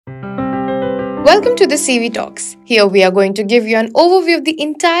Welcome to the CV Talks. Here we are going to give you an overview of the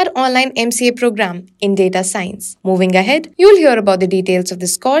entire online MCA program in data science. Moving ahead, you'll hear about the details of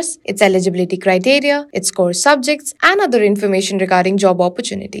this course, its eligibility criteria, its core subjects, and other information regarding job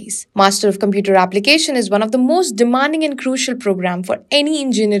opportunities. Master of Computer Application is one of the most demanding and crucial programs for any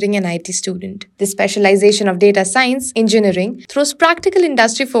engineering and IT student. The specialization of data science engineering throws practical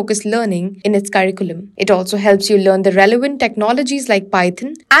industry-focused learning in its curriculum. It also helps you learn the relevant technologies like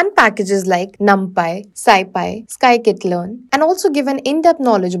Python and packages like NumPy, SciPy, Scikit-learn, and also give an in-depth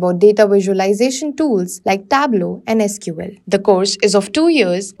knowledge about data visualization tools like Tableau and SQL. The course is of 2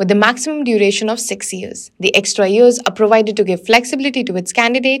 years with the maximum duration of 6 years. The extra years are provided to give flexibility to its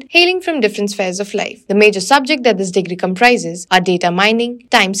candidate hailing from different spheres of life. The major subjects that this degree comprises are data mining,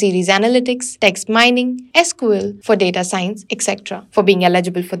 time series analytics, text mining, SQL for data science, etc. For being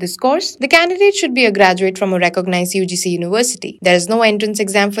eligible for this course, the candidate should be a graduate from a recognized UGC university. There is no entrance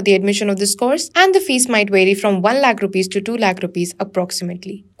exam for the admission of this course, and the fees might vary from 1 lakh rupees to 2 lakh rupees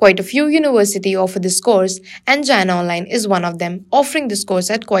approximately. Quite a few universities offer this course, and Jana Online is one of them, offering this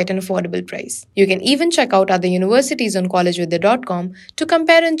course at quite an affordable price. You can even check out other universities on collegevidya.com to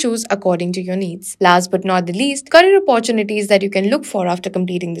compare and choose according to your needs. Last but not the least, career opportunities that you can look for after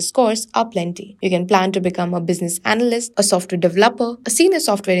completing this course are plenty. You can plan to become a business analyst, a software developer, a senior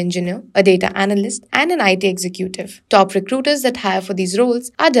software engineer, a data analyst, and an IT executive. Top recruiters that hire for these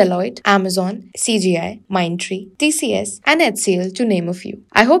roles are Deloitte, Amazon, CGI, Mindtree, TCS, and HCL to name a few.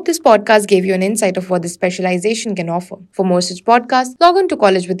 I hope this podcast gave you an insight of what this specialization can offer. For more such podcasts, log on to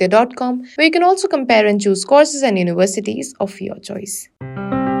collegevidya.com, where you can also compare and choose courses and universities of your choice.